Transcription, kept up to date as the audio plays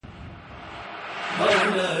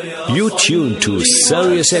You tune to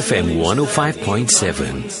Sirius FM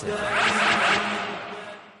 105.7.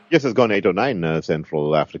 Yes, it's gone 8:09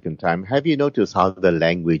 Central African time. Have you noticed how the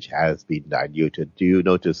language has been diluted? Do you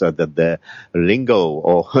notice that the lingo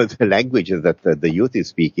or the languages that the youth is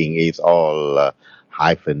speaking is all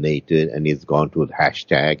hyphenated, and it's gone to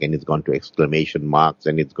hashtag, and it's gone to exclamation marks,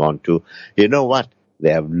 and it's gone to, you know what?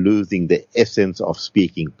 They are losing the essence of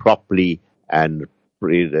speaking properly and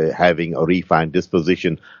having a refined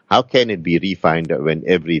disposition. How can it be refined when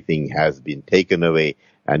everything has been taken away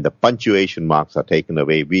and the punctuation marks are taken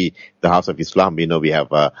away? We, the House of Islam, we have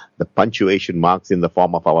the punctuation marks in the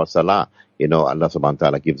form of our salah. Allah subhanahu wa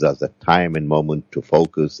ta'ala gives us the time and moment to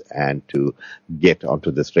focus and to get onto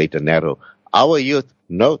the straight and narrow. Our youth,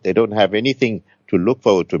 no, they don't have anything to look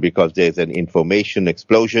forward to because there's an information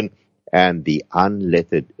explosion and the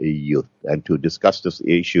unlettered youth. And to discuss this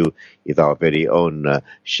issue is our very own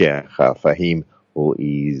Shk Faheem, who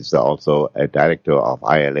is also a director of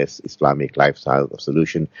ILS, Islamic Lifestyle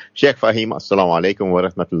Solution. Shk Faheem, assalamu alaikum wa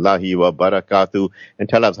rahmatullahi wa barakatuh. And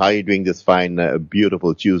tell us how you're doing this fine,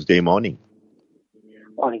 beautiful Tuesday morning.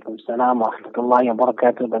 Wa alaikum salam wa rahmatullahi wa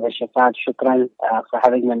barakatuh. Brother Shafat, shukran for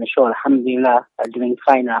having me on the show. Alhamdulillah, doing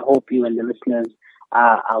fine. I hope you and the listeners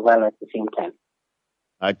are well at the same time.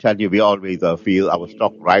 I tell you, we always feel our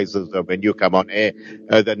stock rises when you come on air.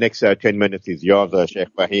 The next 10 minutes is yours,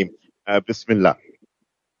 Shk Faheem. Bismillah.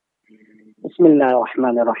 Bismillah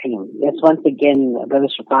ar-Rahman ar-Rahim. Yes, once again, Brother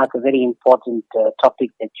Shafat, a very important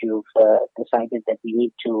topic that you've decided that we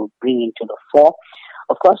need to bring into the fore.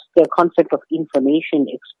 Of course, the concept of information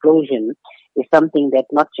explosion is something that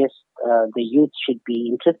not just the youth should be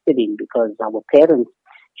interested in, because our parents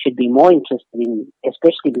should be more interested in,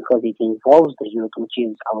 especially because it involves the youth, which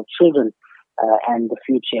is our children and the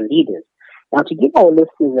future leaders. Now, to give our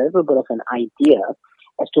listeners a little bit of an idea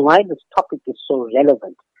as to why this topic is so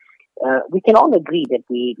relevant, we can all agree that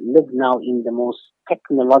we live now in the most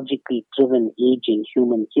technologically driven age in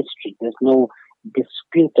human history. There's no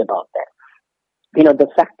dispute about that. The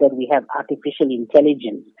fact that we have artificial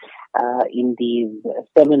intelligence in these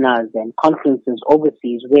seminars and conferences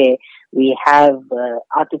overseas, where we have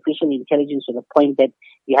artificial intelligence to the point that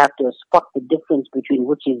you have to spot the difference between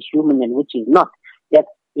which is human and which is not. That's,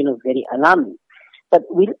 very alarming. But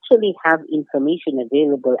we literally have information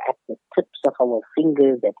available at the tips of our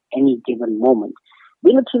fingers at any given moment.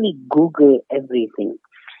 We literally Google everything.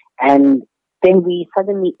 And then we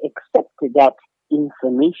suddenly accept that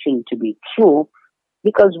information to be true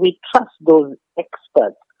because we trust those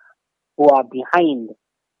experts who are behind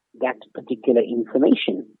that particular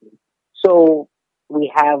information. So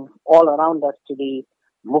we have all around us today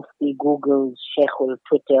Mufti Google's, Sheikhul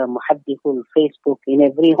Twitter, Muhaddithul Facebook in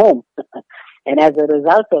every home. And as a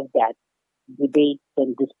result of that, debate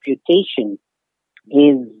and disputation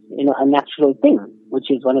is, a natural thing,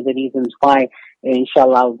 which is one of the reasons why,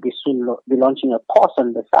 inshallah, I'll be soon be launching a course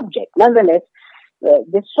on the subject. Nonetheless,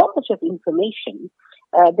 there's so much of information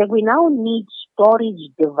that we now need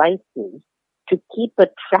storage devices to keep a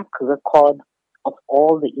track record of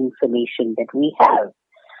all the information that we have.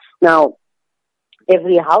 Now,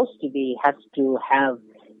 every house today has to have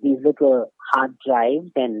these little hard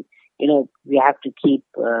drives, and we have to keep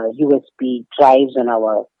USB drives on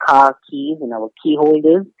our car keys and our key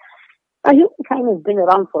holders. Now, humankind has been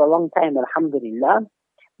around for a long time, alhamdulillah.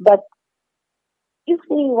 But if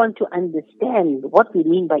we want to understand what we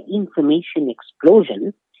mean by information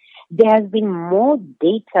explosion, there has been more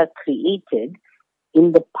data created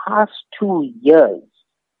in the past 2 years.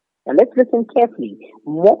 Now let's listen carefully.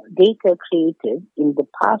 More data created in the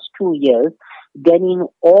past 2 years than in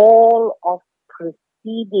all of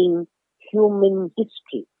preceding human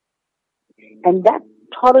history. And that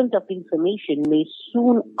torrent of information may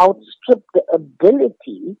soon outstrip the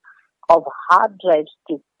ability of hard drives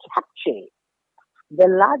to capture it. The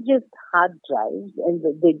largest hard drives, and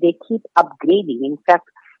they keep upgrading. In fact,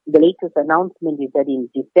 the latest announcement is that in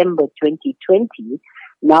December 2020,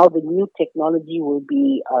 now the new technology will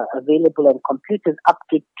be available on computers up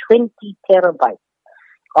to 20 terabytes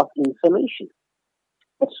of information.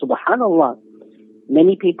 But subhanAllah,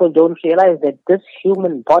 many people don't realize that this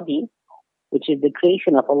human body, which is the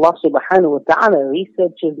creation of Allah subhanahu wa ta'ala,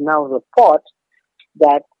 researchers now report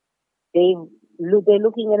that they're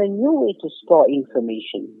looking at a new way to store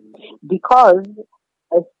information, because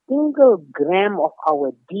a single gram of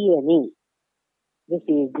our DNA, this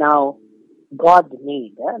is now God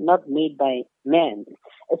made, not made by man,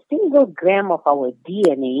 a single gram of our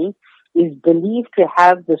DNA is believed to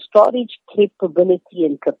have the storage capability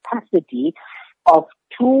and capacity of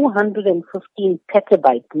 215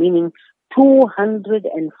 petabytes, meaning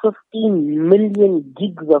 215 million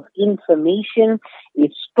gigs of information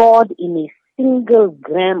is stored in a single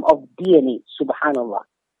gram of DNA. Subhanallah.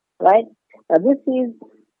 Right? Now this is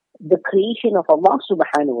the creation of Allah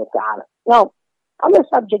subhanahu wa ta'ala. Now, on the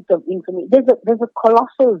subject of information, there's a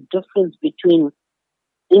colossal difference between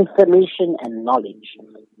information and knowledge.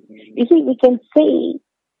 You see, we can say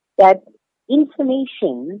that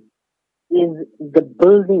information is the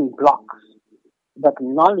building blocks, but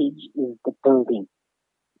knowledge is the building.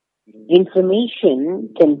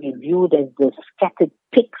 Information can be viewed as the scattered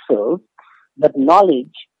pixels, but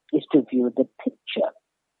knowledge is to view the picture.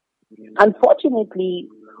 Unfortunately,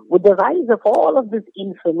 with the rise of all of this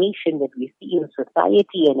information that we see in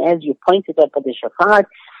society, and as you pointed out, Brother Shafat,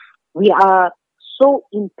 we are so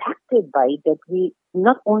impacted by it that we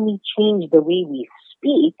not only change the way we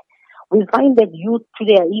speak, we find that youth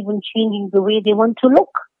today are even changing the way they want to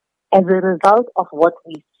look as a result of what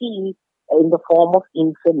we see in the form of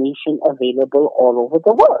information available all over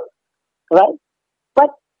the world, right?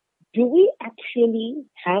 But do we actually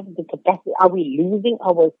have the capacity? Are we losing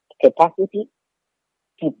our capacity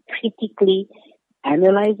to critically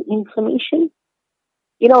analyze information?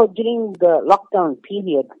 You know, during the lockdown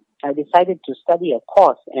period, I decided to study a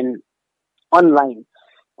course online,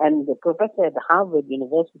 and the professor at Harvard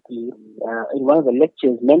University, in one of the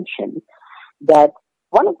lectures, mentioned that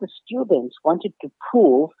one of the students wanted to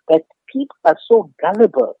prove that people are so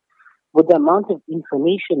gullible with the amount of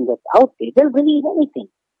information that's out there, they'll believe anything.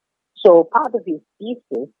 So part of his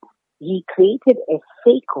thesis, he created a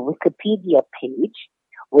fake Wikipedia page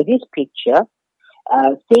with his picture,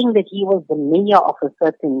 saying that he was the mayor of a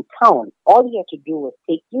certain town. All he had to do was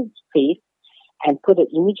take his face and put an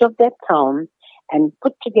image of that town and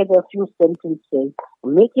put together a few sentences,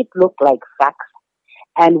 make it look like facts,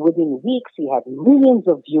 and within weeks he had millions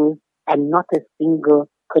of views and not a single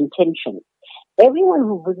contention. Everyone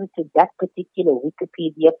who visited that particular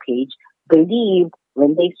Wikipedia page believed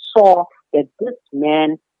when they saw that this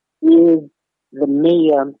man is the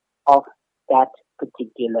mayor of that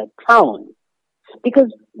particular town.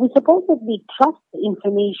 Because we supposedly trust the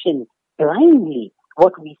information blindly,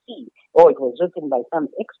 what we see. Oh, it was written by some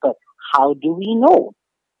expert. How do we know?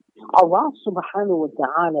 Allah subhanahu wa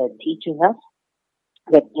ta'ala teaches us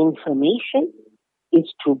that information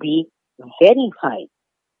is to be verified.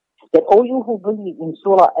 That, O you who believe in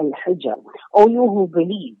Surah Al-Hijr, O you who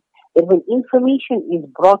believe that when information is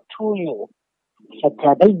brought to you,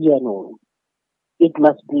 فَتَبَيَّنُوا, it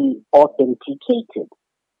must be authenticated.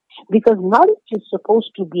 Because knowledge is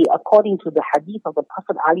supposed to be, according to the hadith of the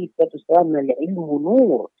Prophet Ali said,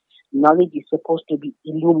 knowledge is supposed to be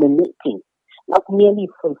illuminating, not merely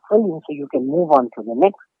fulfilling so you can move on to the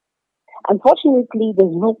next. Unfortunately,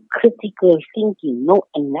 there's no critical thinking, no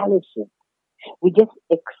analysis. We just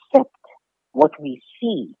accept what we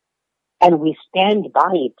see and we stand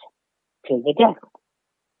by it till the death.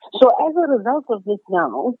 So as a result of this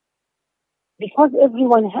now, because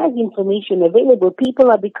everyone has information available,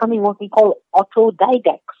 people are becoming what we call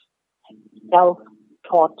autodidacts,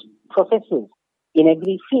 self-taught professors in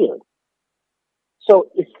every field.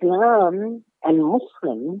 So Islam and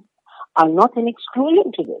Muslims are not an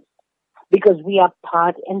exclusion to this, because we are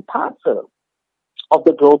part and parcel of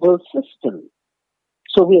the global system.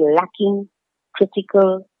 So we're lacking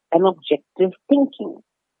critical and objective thinking.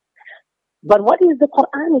 But what is the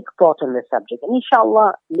Quranic thought on the subject? And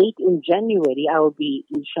inshallah, late in January, I will be,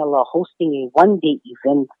 inshallah, hosting a one-day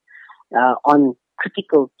event on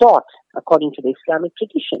critical thought according to the Islamic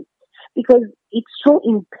tradition. Because it's so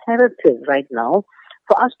imperative right now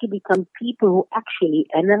for us to become people who actually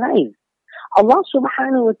analyze. Allah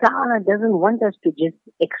subhanahu wa ta'ala doesn't want us to just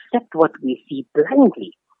accept what we see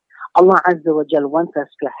blindly. Allah Azza wa Jal wants us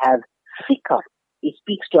to have fikr. He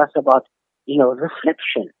speaks to us about,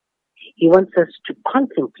 reflection. He wants us to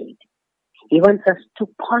contemplate. He wants us to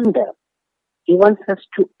ponder. He wants us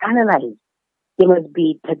to analyze. There must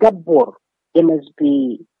be tadabbur. There must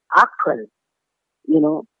be aql,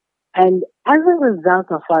 And as a result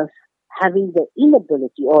of us having the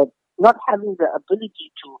inability or not having the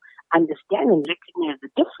ability to understand and recognize the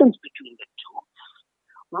difference between the two,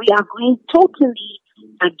 we are going totally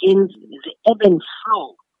against the ebb and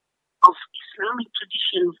flow of Islamic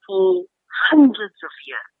tradition for hundreds of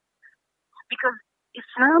years. Because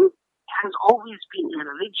Islam has always been a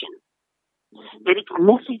religion that its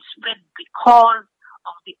message spread because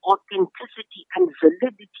of the authenticity and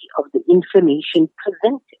validity of the information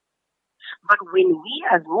presented. But when we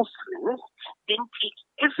as Muslims then take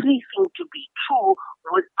everything to be true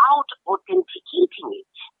without authenticating it,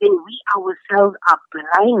 then we ourselves are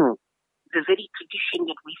belying the very tradition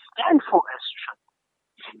that we stand for as truth.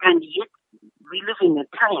 And yet we live in a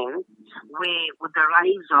time where, with the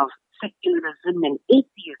rise of secularism and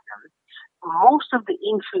atheism, most of the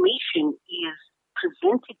information is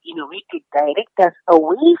presented in a way to direct us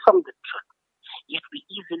away from the truth, yet we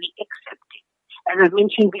easily accept it. As I've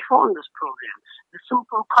mentioned before on this program, the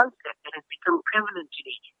simple concept that has become prevalent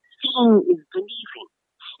today, seeing is believing.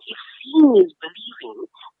 If seeing is believing,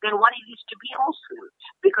 then what it is to be Muslim?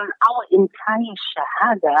 Because our entire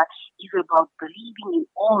Shahada is about believing in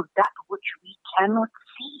all that which we cannot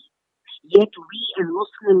see. Yet we as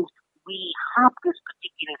Muslims, we have this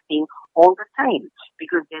particular thing all the time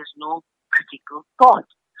because there's no critical thought.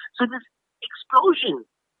 So this explosion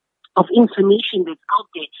of information that's out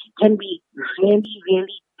there can be really,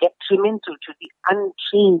 really detrimental to the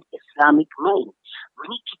untrained Islamic mind. We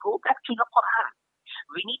need to go back to the Quran.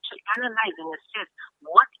 We need to analyze and assess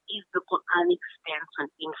what is the Quranic stance on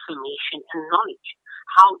information and knowledge.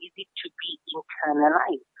 How is it to be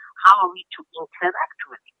internalized? How are we to interact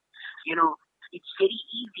with it? You know, it's very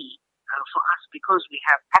easy for us because we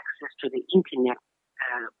have access to the internet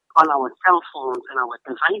on our cell phones and our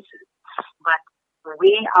devices. But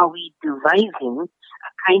where are we devising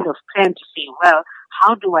a kind of plan to say, well,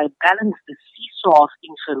 how do I balance the seesaw of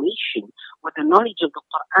information with the knowledge of the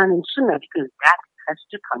Quran and Sunnah? Because that has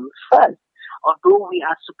to come first. Although we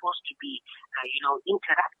are supposed to be,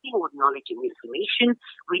 interacting with knowledge and information,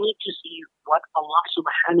 we need to see what Allah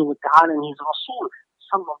subhanahu wa ta'ala and His Rasul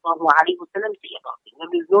sallallahu alayhi wa sallam say about it.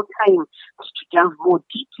 And there's no time to delve more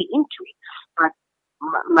deeply into it. But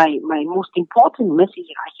my most important message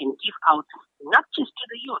that I can give out, not just to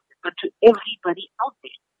the youth, but to everybody out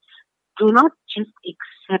there, do not just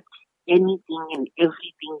accept anything and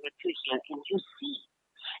everything that you hear and you see.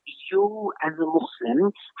 You, as a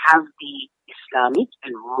Muslim, have the Islamic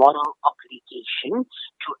and moral obligation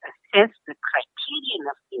to assess the criterion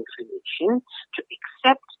of information, to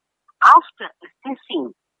accept after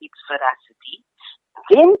assessing its veracity,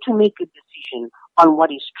 then to make a decision on what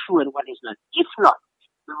is true and what is not. If not,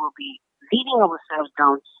 we will be leading ourselves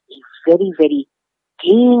down a very, very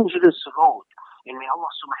dangerous road. And may Allah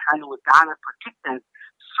subhanahu wa ta'ala protect us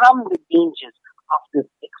from the dangers of this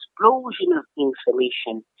explosion of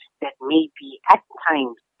information that may be at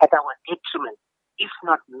times at our detriment, if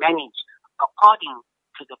not managed according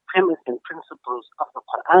to the premise and principles of the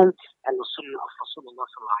Quran and the Sunnah of Rasulullah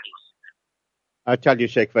sallallahu alaihi wasallam. I tell you,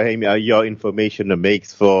 Shk Faheem, your information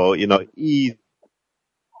makes for, easy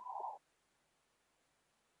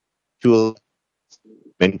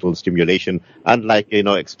mental stimulation, unlike,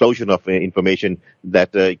 explosion of information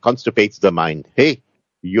that constipates the mind. Hey,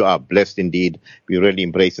 you are blessed indeed. We really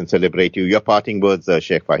embrace and celebrate you. Your parting words,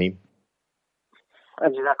 Shk Faheem.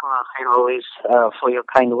 Jazakallah khair always for your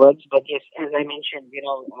kind words. But yes, as I mentioned,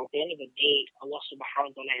 at the end of the day, Allah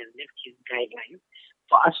subhanahu wa ta'ala has left His guidelines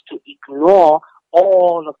for us to ignore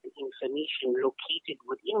all of the information located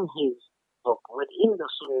within His book, within the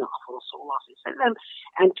Sunnah of Rasulullah sallallahu alaihi wasallam,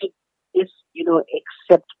 and to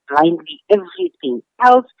accept blindly everything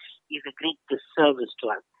else is a great disservice to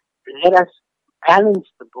us. Let us balance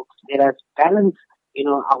the books, let us balance,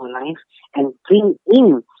 our life and bring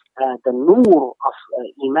in the nur of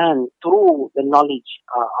Iman through the knowledge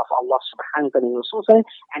of Allah subhanahu wa ta'ala,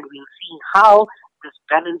 and we'll see how this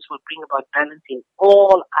balance will bring about balance in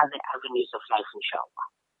all other avenues of life, inshallah.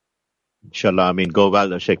 Inshallah, I mean, go well,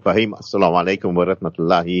 Shk Faheem. Assalamu alaikum wa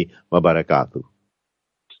rahmatullahi wa barakatuh.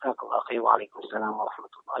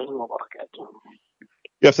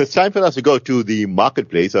 Yes, it's time for us to go to the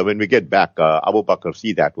marketplace. When we get back, Abu Bakr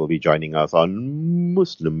Sidat will be joining us on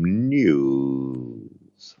Muslim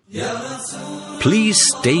News. Please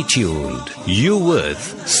stay tuned. You're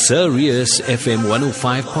with Sirius FM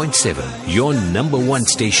 105.7, your number one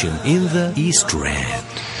station in the East Rand.